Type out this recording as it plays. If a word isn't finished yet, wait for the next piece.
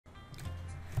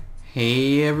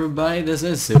Hey everybody, this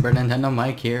is Super Nintendo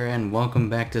Mike here, and welcome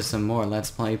back to some more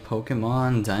Let's Play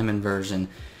Pokemon Diamond version.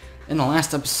 In the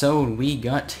last episode, we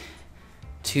got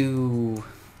to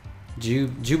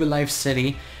Jubilife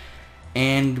City,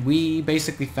 and we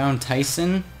basically found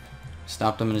Tyson,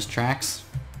 stopped him in his tracks,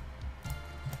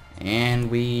 and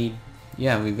we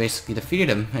basically defeated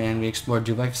him, and we explored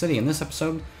Jubilife City. In this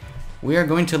episode, we are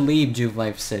going to leave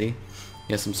Jubilife City.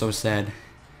 Yes, I'm so sad.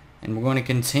 And we're going to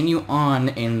continue on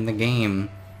in the game.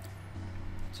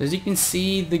 So as you can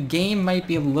see, the game might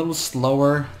be a little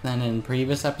slower than in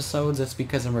previous episodes. It's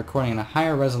because I'm recording in a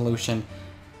higher resolution,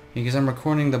 because I'm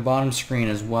recording the bottom screen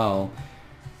as well,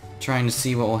 trying to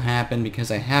see what will happen,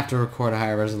 because I have to record a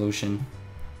higher resolution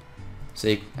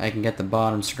so I can get the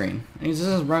bottom screen. And this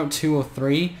is Route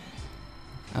 203.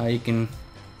 You can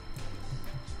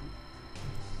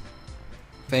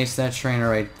face that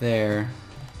trainer right there.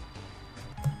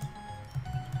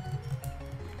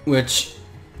 Which,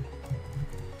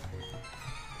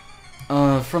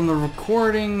 from the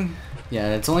recording,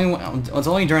 yeah, it's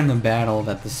only during the battle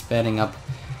that the speeding up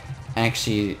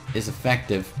actually is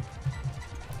effective.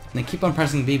 And I keep on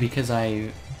pressing B because I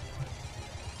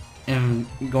am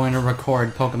going to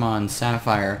record Pokemon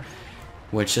Sapphire,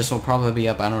 which this will probably be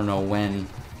up, I don't know when.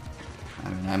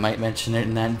 I might mention it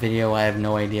in that video, I have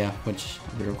no idea, which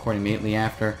I'll be recording immediately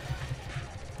after.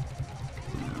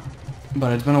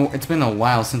 But it's been a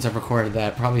while since I've recorded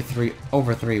that, probably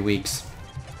over 3 weeks.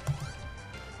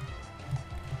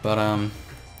 But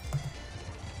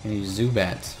any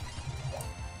Zubat.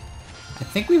 I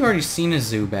think we've already seen a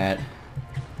Zubat.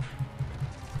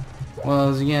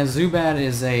 Well, yeah, Zubat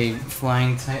is a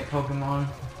flying type Pokemon.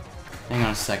 Hang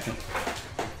on a second.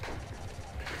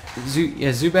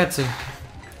 Zubat's a...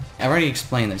 I already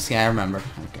explained this. Yeah, I remember.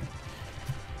 Okay.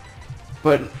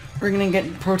 But we're gonna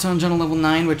get Proton General level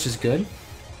 9, which is good.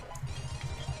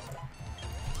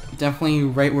 Definitely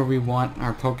right where we want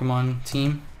our Pokemon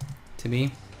team to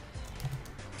be.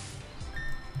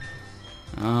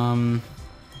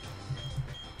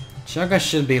 Chugga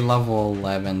should be level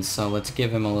 11, so let's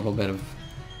give him a little bit of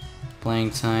playing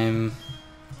time.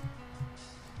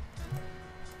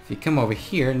 If you come over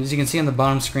here, and as you can see on the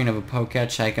bottom screen of a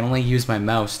Poketch, I can only use my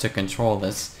mouse to control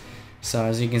this. So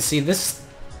as you can see, this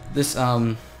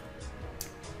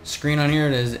screen on here,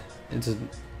 this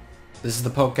is the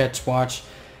Poketch watch,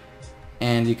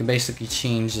 and you can basically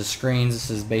change the screens. This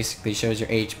is basically shows your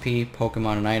HP,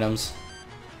 Pokemon, and items.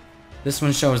 This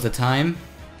one shows the time.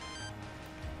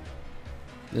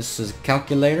 This is a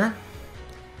calculator.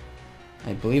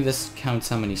 I believe this counts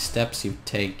how many steps you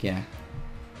take, yeah.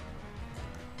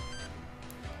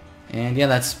 And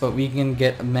yeah, but we can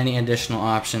get many additional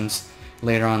options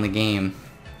later on in the game.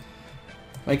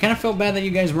 But I kind of felt bad that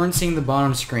you guys weren't seeing the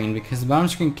bottom screen, because the bottom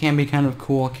screen can be kind of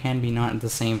cool, can be not at the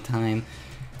same time.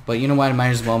 But you know what, I might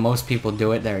as well, most people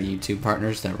do it, they're YouTube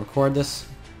partners that record this.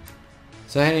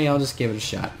 So hey, I'll just give it a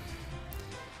shot.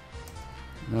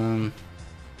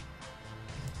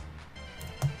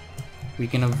 We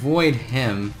can avoid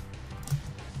him.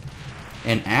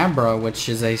 And Abra, which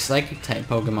is a Psychic type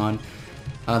Pokemon,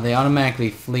 they automatically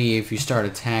flee if you start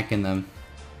attacking them.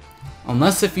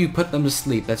 Unless if you put them to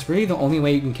sleep. That's really the only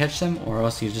way you can catch them, or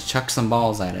else you just chuck some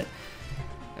balls at it.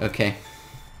 Okay.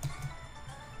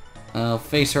 I'll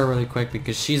face her really quick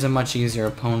because she's a much easier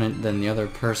opponent than the other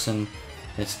person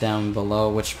that's down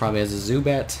below, which probably has a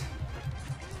Zubat.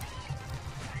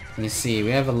 Let me see,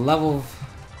 we have a level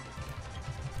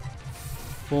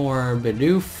 4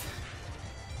 Bidoof,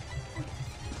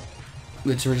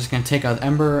 which we're just going to take out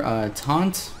Ember.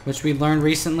 Taunt, which we learned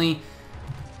recently.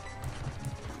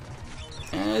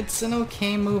 It's an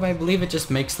okay move. I believe it just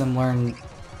makes them learn...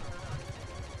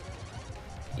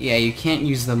 Yeah, you can't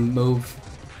use the move.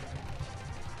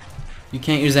 You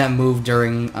can't use that move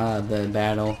during the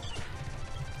battle,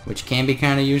 which can be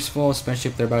kind of useful,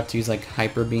 especially if they're about to use like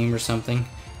Hyper Beam or something.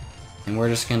 And we're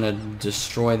just gonna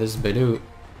destroy this Bidoof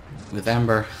with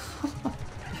Ember.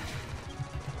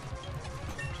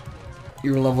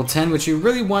 You're level 10, which you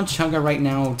really want Chugga right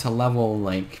now to level,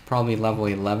 like, probably level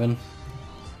 11.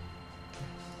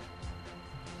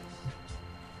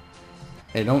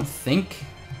 I don't think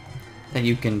that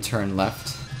you can turn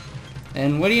left.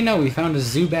 And what do you know, we found a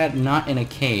Zubat not in a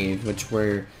cave, which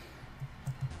we're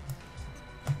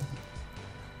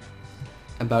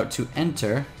about to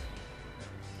enter.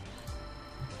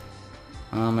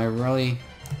 So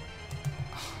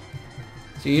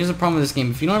here's the problem with this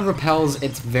game. If you don't have repels,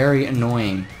 it's very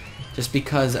annoying. Just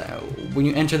because when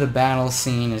you enter the battle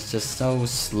scene, it's just so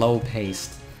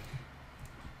slow-paced.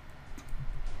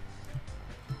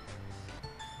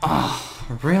 Oh,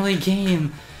 really,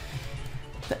 game?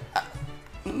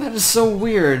 That is so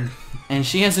weird. And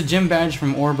she has a gym badge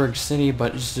from Oreburgh City,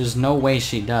 but there's no way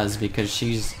she does because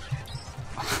she's...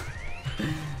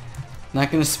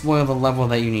 Not gonna spoil the level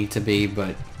that you need to be,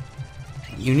 but...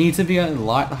 You need to be a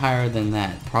lot higher than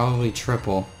that. Probably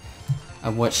triple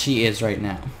of what she is right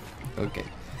now. Okay.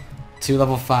 2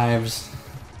 level 5s.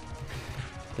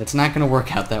 That's not gonna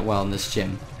work out that well in this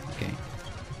gym. Okay.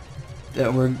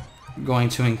 That we're going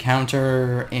to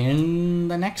encounter in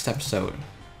the next episode.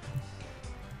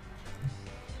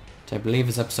 Which I believe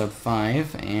is episode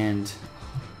 5, and...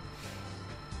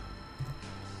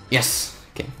 Yes!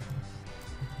 Okay.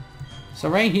 So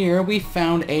right here, we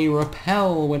found a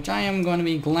repel, which I am going to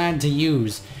be glad to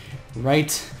use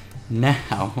right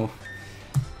now.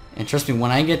 And trust me, when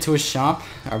I get to a shop,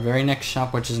 our very next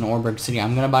shop, which is in Oreburgh City,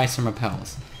 I'm going to buy some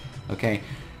repels. Okay?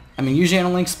 I mean, usually I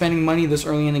don't like spending money this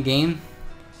early in the game.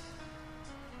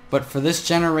 But for this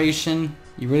generation,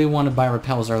 you really want to buy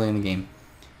repels early in the game.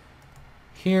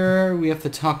 Here, we have to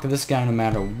talk to this guy no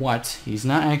matter what. He's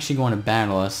not actually going to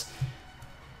battle us.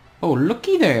 Oh,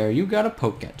 looky there, you got a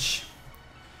Poketch.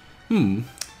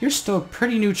 You're still a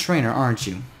pretty new trainer, aren't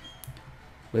you?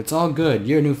 But it's all good,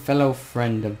 you're a new fellow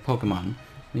friend of Pokemon.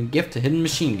 And a gift to Hidden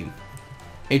Machine.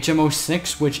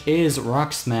 HM06, which is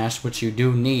Rock Smash, which you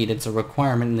do need. It's a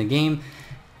requirement in the game.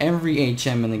 Every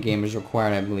HM in the game is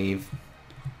required, I believe.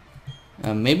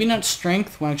 Maybe not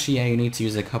Strength. Well, actually, yeah, you need to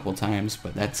use it a couple times,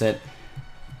 but that's it.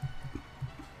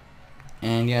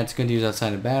 And yeah, it's good to use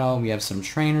outside of battle. We have some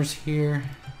trainers here.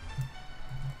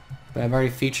 But I've already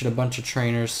featured a bunch of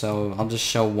trainers, so I'll just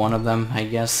show one of them, I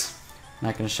guess. I'm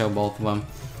not going to show both of them.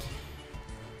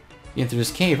 Get through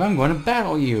this cave, I'm going to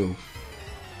battle you!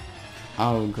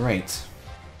 Oh, great.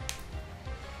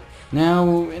 Now,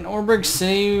 in Oreburgh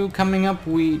City coming up,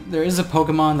 there is a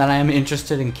Pokemon that I am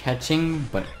interested in catching,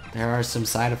 but there are some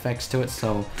side effects to it,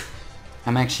 so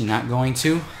I'm actually not going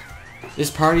to.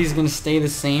 This party is going to stay the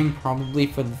same probably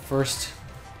for the first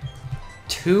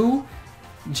 2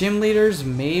 gym leaders,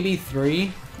 maybe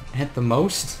 3 at the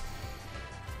most.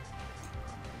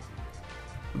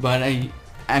 But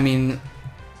I mean,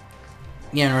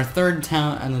 yeah, in our third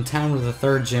town, in the town where the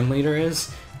 3rd gym leader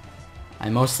is,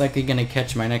 I'm most likely gonna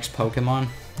catch my next Pokemon.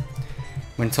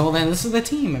 Until then, this is the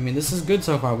team. I mean, this is good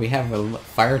so far. We have a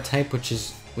fire type, which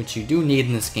you do need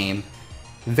in this game.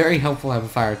 Very helpful to have a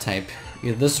fire type.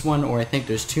 Either this one, or I think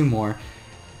there's 2 more.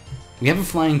 We have a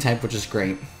flying type, which is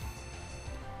great.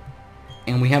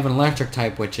 And we have an electric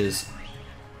type, which is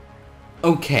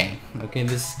okay. Okay,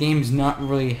 this game's not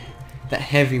really that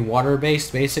heavy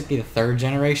water-based. Basically, the 3rd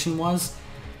generation was.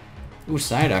 Ooh,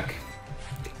 Psyduck.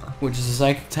 Which is a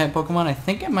Psychic type Pokemon. I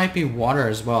think it might be water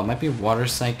as well. It might be Water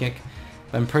Psychic.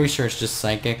 But I'm pretty sure it's just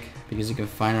Psychic, because you can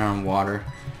find it on water.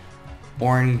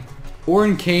 Or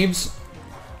in caves.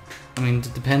 I mean,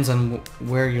 it depends on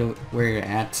where you're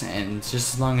at. And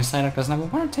just as long as Psyduck doesn't have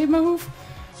a water type move.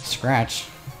 Scratch.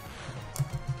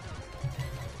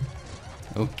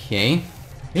 Okay.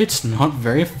 It's not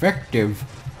very effective.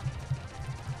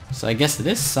 So I guess it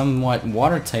is somewhat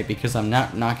water type because I'm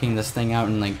not knocking this thing out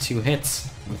in like 2 hits.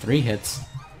 Or 3 hits.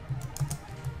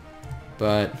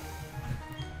 But...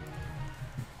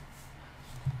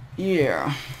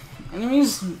 yeah.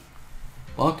 Anyways,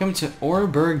 welcome to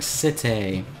Oreburgh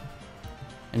City.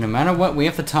 And no matter what, we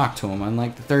have to talk to him,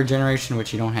 unlike the 3rd generation,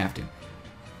 which you don't have to.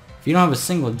 If you don't have a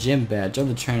single gym badge,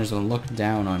 other trainers will look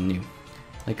down on you.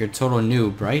 Like you're a total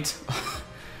noob, right?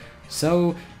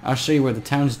 So, I'll show you where the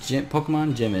town's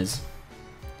Pokemon gym is.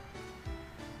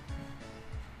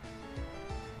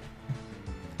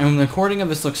 And the recording of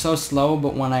this looks so slow,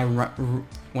 but when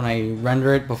I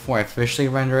render it before I officially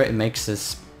render it, it makes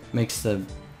the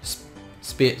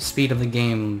speed of the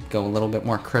game go a little bit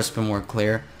more crisp and more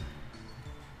clear.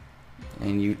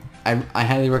 And I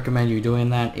highly recommend you doing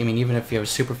that. I mean, even if you have a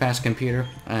super fast computer,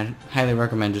 I highly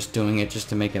recommend just doing it just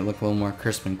to make it look a little more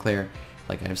crisp and clear,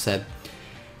 like I've said.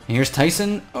 And here's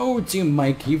Tyson. Oh, it's you,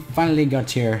 Mike. You finally got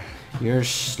here. You're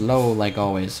slow like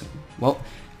always. Well,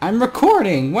 I'm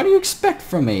recording. What do you expect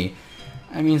from me?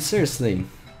 I mean, seriously.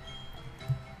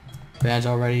 Badge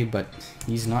already, but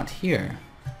he's not here.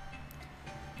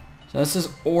 So this is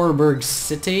Oreburgh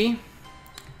City.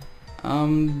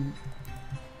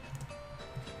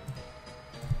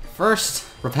 First,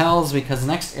 repels, because the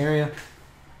next area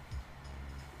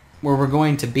where we're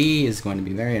going to be is going to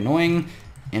be very annoying.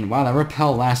 And wow, that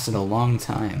repel lasted a long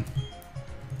time.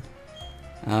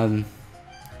 I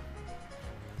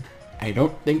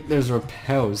don't think there's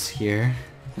repels here.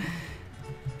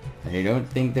 I don't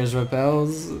think there's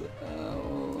repels.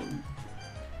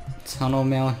 Tunnel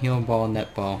Mail, Heal Ball,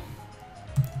 Netball.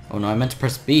 Oh no, I meant to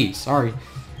press B, sorry.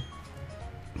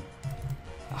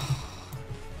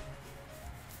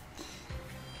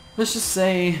 let's just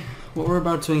say what we're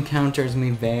about to encounter is going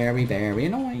to be very, very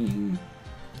annoying.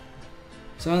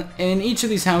 So in each of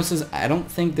these houses, I don't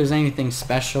think there's anything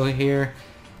special here.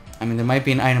 I mean, there might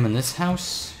be an item in this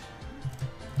house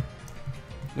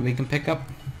that we can pick up.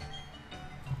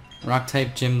 Rock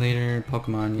type, gym leader,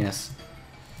 Pokemon, yes.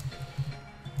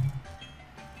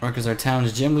 Rock is our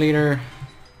town's gym leader.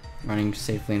 Running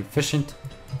safely and efficient.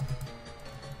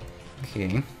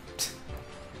 Okay.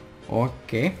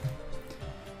 Okay.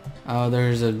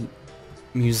 There's a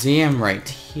museum right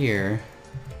here,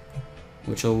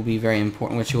 which will be very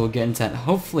important, which we'll get into that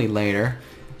hopefully later.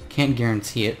 Can't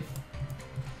guarantee it.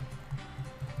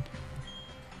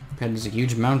 There's a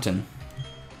huge mountain.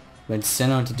 But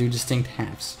Sinnoh into two distinct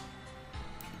halves.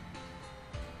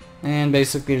 And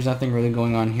basically there's nothing really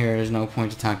going on here. There's no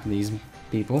point to talk to these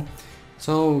people.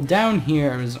 So down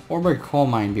here is Orberg Coal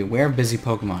Mine. Beware busy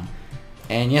Pokemon.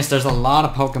 And yes, there's a lot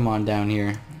of Pokemon down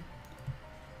here.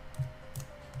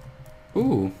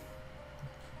 Ooh.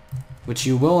 Which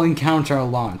you will encounter a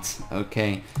lot.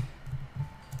 Okay.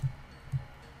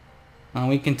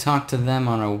 We can talk to them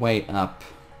on our way up.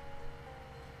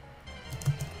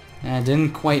 And I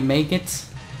didn't quite make it.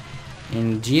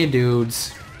 And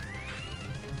Geodudes.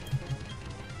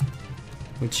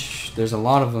 Which, there's a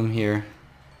lot of them here.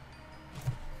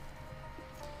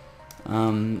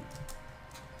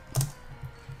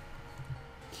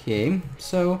 Okay,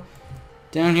 so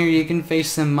down here you can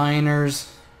face some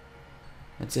miners.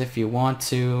 That's if you want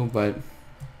to, but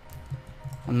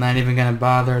I'm not even gonna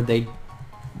bother.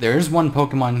 There is one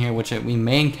Pokemon here which we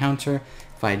may encounter.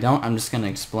 If I don't, I'm just gonna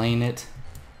explain it.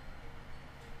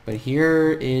 But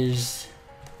here is...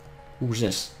 who's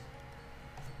this?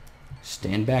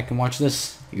 Stand back and watch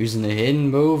this. Using the hidden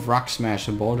move, Rock Smash,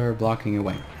 a boulder blocking your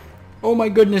way. Oh my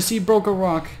goodness, he broke a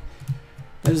rock.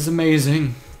 That is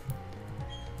amazing.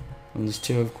 And there's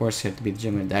two, of course, you have to be the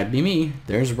gym. That'd be me.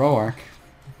 There's Roark.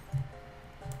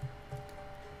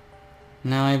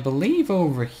 Now I believe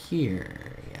over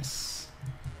here, yes.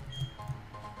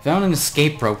 Found an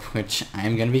escape rope, which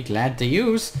I'm gonna be glad to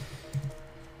use.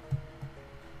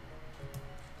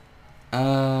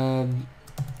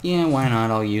 Yeah, why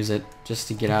not? I'll use it just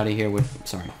to get out of here with...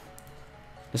 sorry.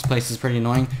 This place is pretty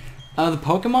annoying. The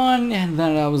Pokemon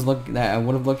that I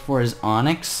would have looked for is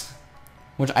Onix,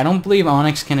 which I don't believe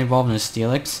Onix can evolve into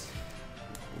Steelix.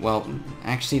 Well,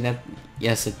 actually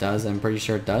yes it does. I'm pretty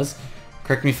sure it does.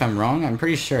 Correct me if I'm wrong. I'm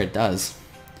pretty sure it does.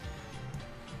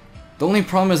 The only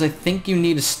problem is I think you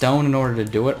need a stone in order to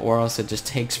do it, or else it just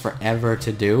takes forever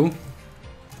to do.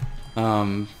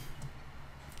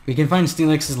 We can find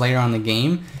Steelixes later on in the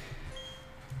game,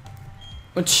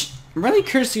 which I'm really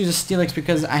curious to use a Steelix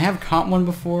because I have caught one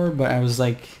before, but I was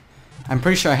like, I'm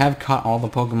pretty sure I have caught all the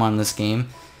Pokemon in this game.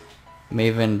 May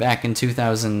have been back in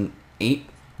 2008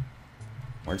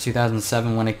 or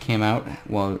 2007 when it came out.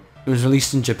 Well, it was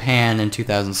released in Japan in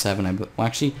 2007. Well,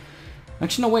 actually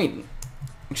no, wait.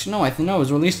 Actually, no, no, it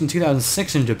was released in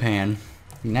 2006 in Japan,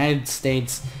 United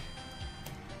States,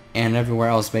 and everywhere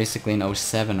else basically in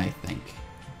 07, I think.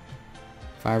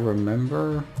 If I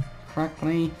remember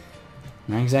correctly.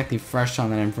 Not exactly fresh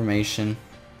on that information.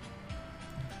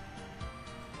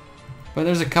 But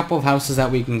there's a couple of houses that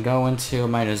we can go into.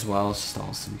 Might as well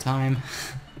stall some time.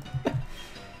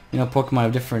 You know, Pokemon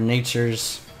have different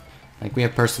natures. Like, we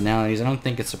have personalities. I don't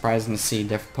think it's surprising to see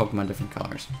different Pokemon different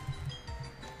colors.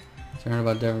 Learn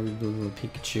about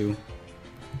Pikachu.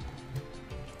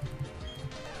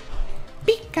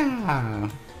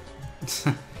 Pika!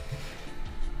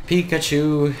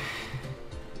 Pikachu.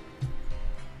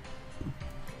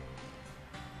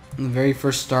 The very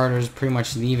first starter is pretty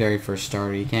much the very first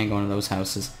starter. You can't go into those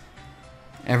houses.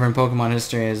 Ever in Pokemon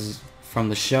history is from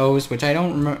the shows, which I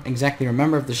don't exactly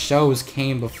remember if the shows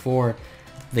came before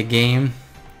the game.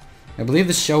 I believe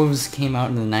the shows came out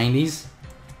in the 90s,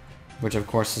 which of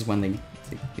course is when the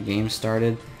game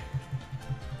started.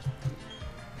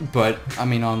 But, I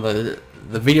mean, on the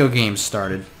video game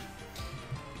started.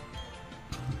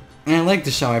 And I like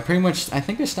the show. I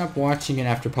think I stopped watching it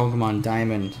after Pokemon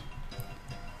Diamond.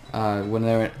 When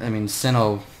they were,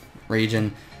 Sinnoh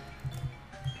region.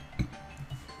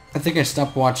 I think I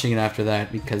stopped watching it after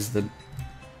that because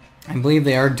I believe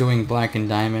they are doing Black and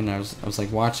Diamond. I was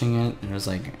like watching it and I was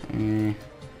like,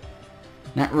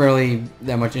 not really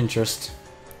that much interest.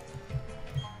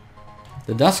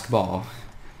 The Dusk Ball.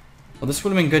 Well, this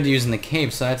would have been good to use in the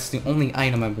cave, so that's the only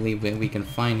item I believe that we can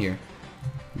find here.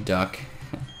 Duck.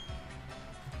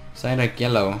 Psyduck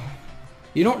Yellow.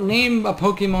 You don't name a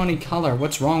Pokemon a color.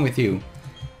 What's wrong with you?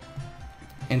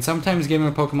 And sometimes giving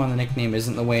a Pokemon a nickname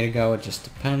isn't the way to go. It just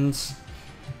depends.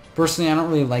 Personally, I don't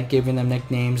really like giving them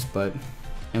nicknames, but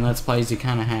In Let's Plays, you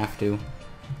kind of have to.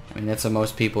 I mean, that's what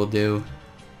most people do.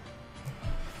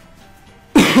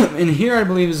 And here, I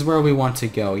believe, is where we want to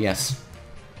go, yes.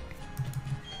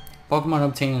 Pokemon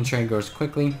obtained and trade grows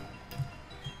quickly.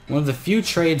 One of the few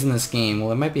trades in this game, well,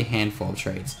 there might be a handful of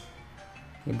trades.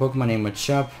 Your Pokemon named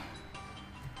Machop.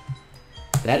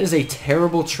 That is a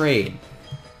terrible trade.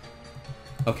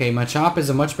 Okay, Machop is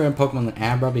a much better Pokemon than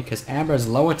Abra because Abra has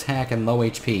low attack and low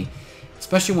HP.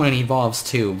 Especially when it evolves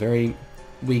too. Very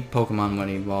weak Pokemon when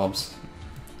it evolves.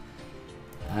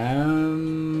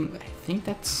 I think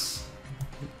that's...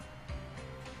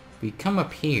 We come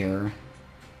up here.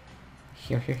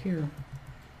 Here.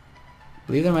 I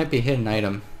believe there might be a hidden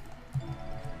item.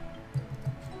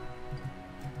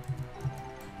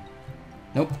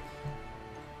 Nope.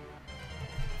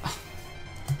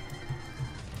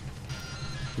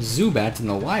 Zubat in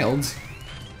the wilds.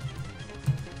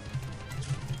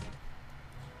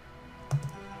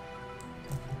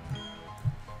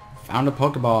 Found a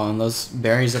Pokeball, and those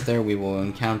berries up there we will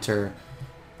encounter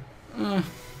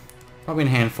probably a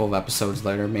handful of episodes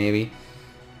later, maybe.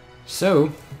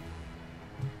 So,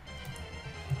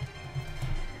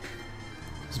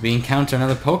 as we encounter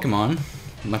another Pokemon,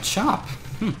 Machop.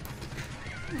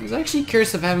 I was actually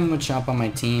curious of having Machop on my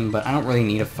team, but I don't really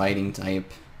need a fighting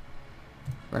type.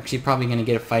 We're actually probably going to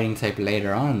get a fighting type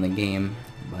later on in the game,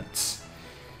 but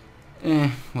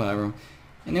whatever.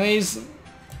 Anyways,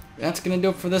 that's going to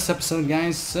do it for this episode,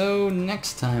 guys. So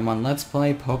next time on Let's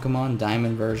Play Pokemon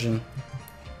Diamond version,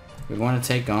 we're going to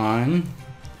take on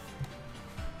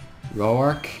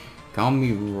Roark. Call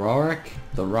me Roark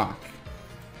the Rock.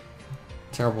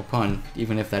 Terrible pun,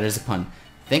 even if that is a pun.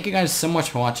 Thank you guys so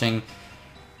much for watching.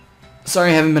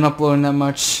 Sorry I haven't been uploading that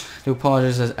much. I do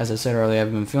apologize, as I said earlier, I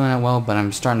haven't been feeling that well, but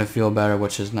I'm starting to feel better,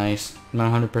 which is nice.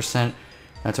 Not 100%.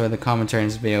 That's why the commentary in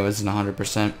this video isn't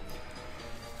 100%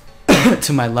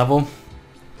 to my level.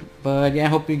 But yeah, I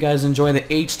hope you guys enjoy the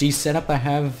HD setup I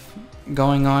have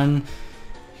going on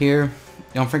here.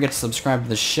 Don't forget to subscribe to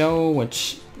the show,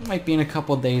 which might be in a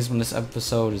couple of days when this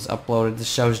episode is uploaded. The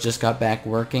show's just got back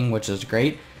working, which is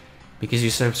great. Because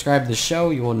you subscribe to the show,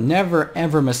 you will never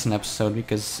ever miss an episode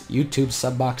because YouTube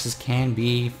sub boxes can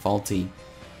be faulty.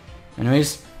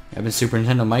 Anyways, I've been Super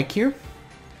Nintendo Mike here.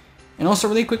 And also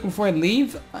really quick before I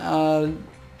leave,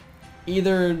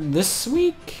 either this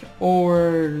week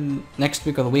or next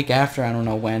week or the week after, I don't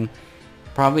know when.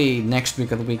 Probably next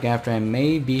week or the week after, I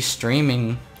may be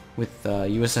streaming with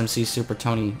USMC Super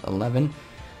Tony 11.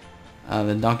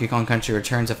 The Donkey Kong Country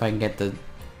Returns if I can get the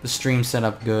stream set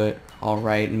up good.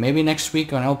 Alright, and maybe next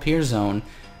week on LPR Zone,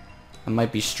 I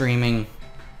might be streaming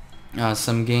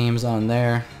some games on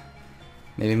there.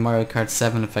 Maybe Mario Kart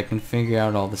 7 if I can figure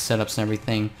out all the setups and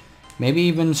everything. Maybe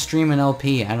even stream an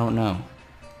LP, I don't know.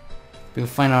 We'll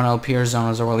find out on LPR Zone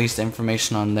as I'll release the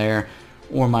information on there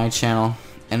or my channel,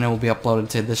 and it will be uploaded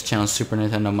to this channel, Super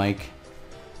Nintendo Mike.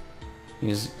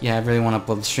 Because, yeah, I really want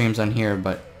to upload the streams on here,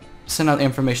 but send out the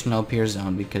information on LPR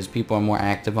Zone because people are more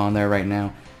active on there right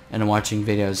now and watching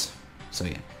videos. So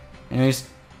yeah. Anyways,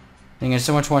 thank you guys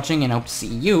so much for watching, and I hope to see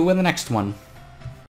you in the next one.